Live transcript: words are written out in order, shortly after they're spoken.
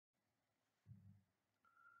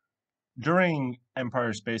During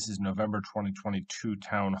Empire Space's November 2022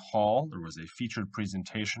 Town Hall, there was a featured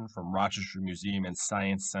presentation from Rochester Museum and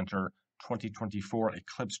Science Center 2024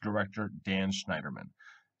 Eclipse Director Dan Schneiderman.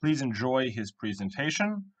 Please enjoy his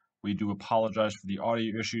presentation. We do apologize for the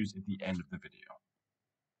audio issues at the end of the video.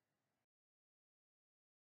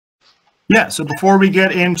 Yeah, so before we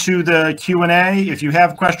get into the Q&A, if you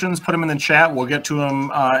have questions, put them in the chat. We'll get to them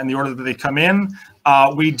in the order that they come in.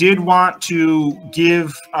 We did want to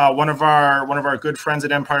give one of our good friends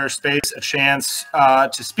at Empire Space a chance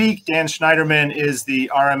to speak. Dan Schneiderman is the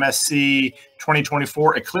RMSC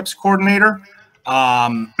 2024 Eclipse Coordinator.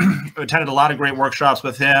 Attended a lot of great workshops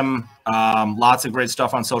with him, lots of great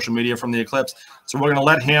stuff on social media from the Eclipse. So we're going to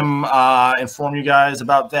let him inform you guys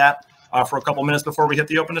about that for a couple minutes before we hit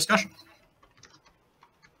the open discussion.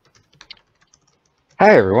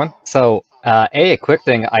 Hi, everyone. So, a quick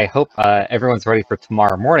thing. I hope everyone's ready for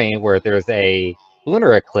tomorrow morning, where there's a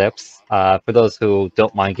lunar eclipse. For those who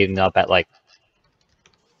don't mind getting up at like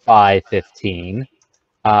 5:15,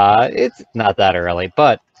 it's not that early,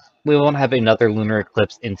 but we won't have another lunar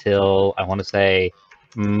eclipse until I want to say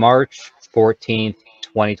March 14th,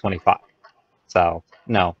 2025. So,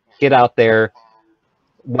 no, get out there.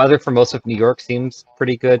 Weather for most of New York seems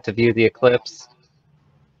pretty good to view the eclipse.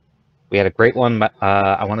 We had a great one,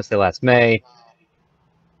 I want to say last May.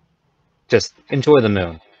 Just enjoy the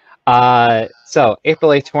moon. So,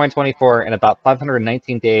 April 8th, 2024, in about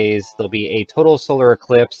 519 days, there'll be a total solar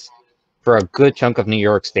eclipse for a good chunk of New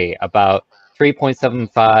York State. About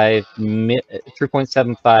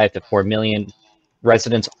 3.75 to 4 million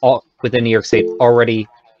residents all within New York State already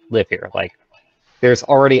live here. Like, there's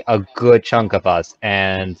already a good chunk of us,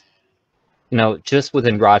 and you know, just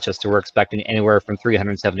within Rochester, we're expecting anywhere from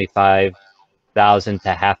 375,000 to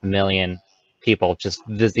 500,000 people just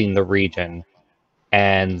visiting the region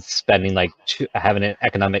and spending like having an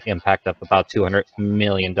economic impact of about $200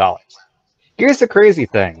 million. Here's the crazy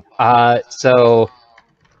thing. So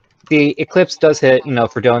the eclipse does hit, you know,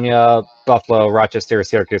 Fredonia, Buffalo, Rochester,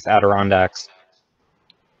 Syracuse, Adirondacks.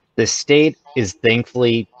 The state has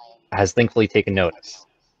thankfully taken notice.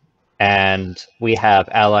 And we have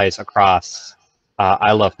allies across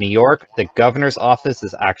I Love New York. The governor's office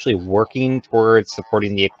is actually working towards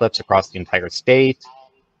supporting the eclipse across the entire state.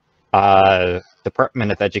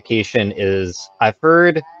 Department of Education is, I've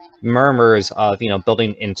heard murmurs of, you know,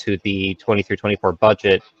 building into the 23-24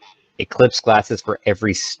 budget eclipse classes for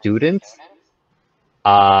every student.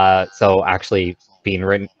 So actually being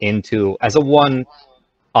written into as a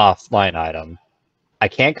one-off line item. I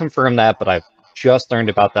can't confirm that, but I've just learned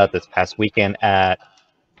about that this past weekend at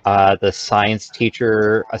the Science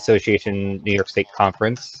Teacher Association New York State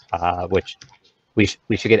Conference, which we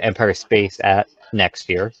should get Empire Space at next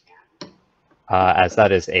year, as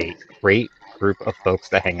that is a great group of folks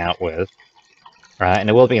to hang out with, and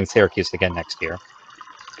it will be in Syracuse again next year.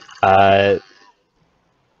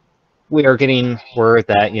 We are getting word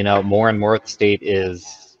that, you know, more and more of the state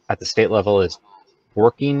is, at the state level, is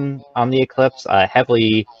working on the eclipse,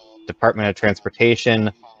 heavily Department of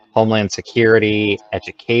Transportation, Homeland Security,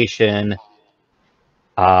 Education,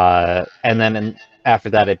 and then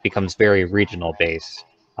after that it becomes very regional based,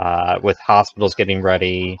 with hospitals getting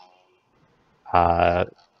ready. You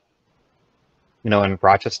know, in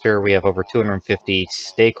Rochester we have over 250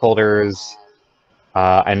 stakeholders.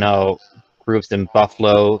 I know groups in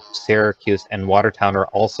Buffalo, Syracuse, and Watertown are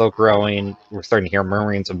also growing. We're starting to hear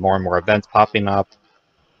murmurings of more and more events popping up.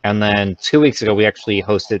 And then 2 weeks ago, we actually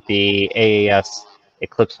hosted the AAS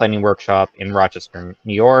Eclipse Planning Workshop in Rochester,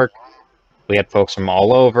 New York. We had folks from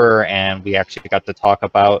all over, and we actually got to talk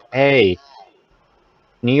about, hey,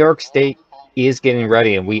 New York State is getting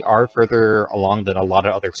ready, and we are further along than a lot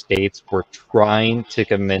of other states. We're trying to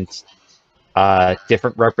convince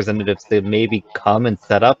different representatives to maybe come and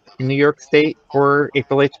set up in New York State for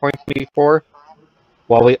April 8th, 2024.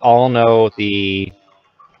 While we all know the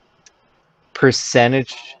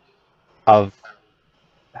percentage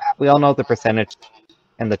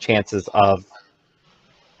and the chances of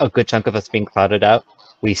a good chunk of us being clouded out,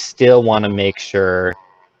 we still want to make sure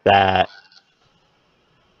that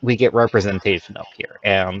we get representation up here,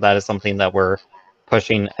 and that is something that we're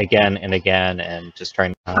pushing again and again, and just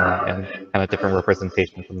trying and kind of different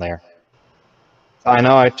representation from there. So I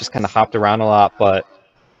know I just kind of hopped around a lot, but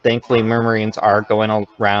thankfully murmurings are going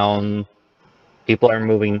around. People are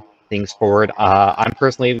moving things forward. I'm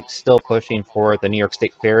personally still pushing for the New York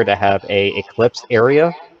State Fair to have a eclipse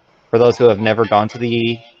area. For those who have never gone to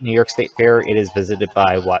the New York State Fair, it is visited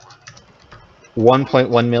by, what,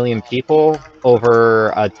 1.1 million people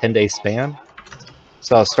over a 10-day span.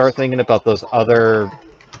 So start thinking about those other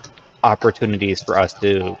opportunities for us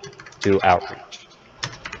to to outreach.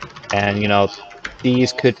 And, you know,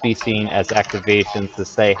 these could be seen as activations to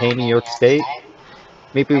say, hey, New York State,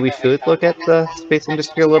 maybe we should look at the space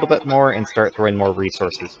industry a little bit more and start throwing more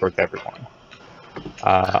resources towards everyone.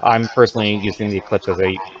 I'm personally using the Eclipse as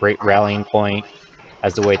a great rallying point,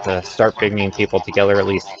 as a way to start bringing people together, at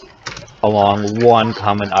least along one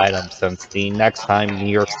common item, since the next time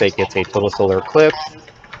New York State gets a total solar eclipse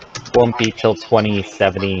won't be till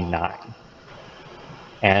 2079.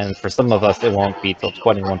 And for some of us, it won't be till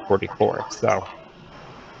 2144. So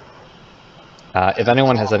if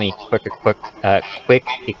anyone has any quick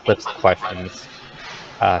eclipse questions,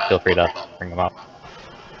 feel free to bring them up.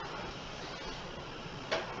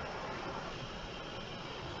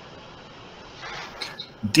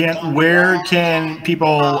 Dan, where can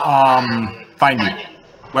people find you?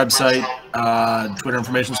 Website, Twitter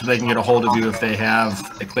information, so they can get a hold of you if they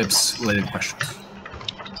have eclipse-related questions.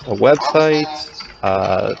 A website.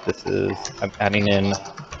 I'm adding in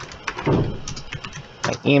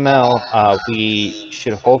my email. We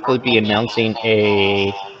should hopefully be announcing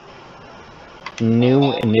a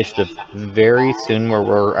new initiative very soon where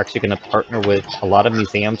we're actually going to partner with a lot of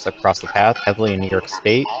museums across the path, heavily in New York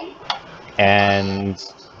State. And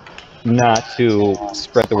not to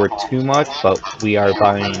spread the word too much, but we are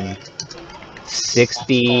buying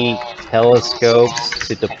 60 telescopes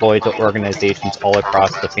to deploy to organizations all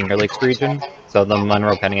across the Finger Lakes region, so the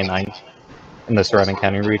Monroe County and the surrounding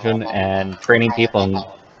county region, and training people and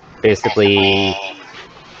basically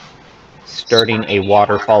starting a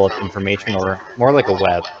waterfall of information, or more like a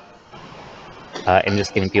web, and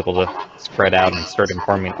just getting people to spread out and start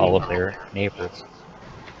informing all of their neighbors.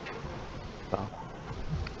 So,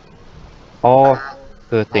 all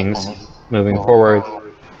good things moving forward.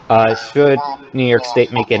 Should New York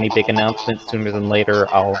State make any big announcements sooner than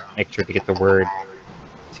later, I'll make sure to get the word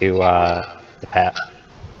to Pat.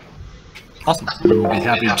 Awesome. We will be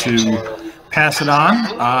happy to pass it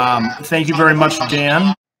on. Thank you very much,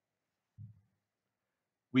 Dan.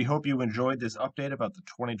 We hope you enjoyed this update about the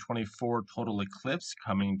 2024 total eclipse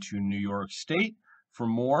coming to New York State. For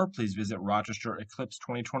more, please visit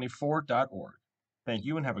rochestereclipse2024.org. Thank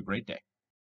you and have a great day.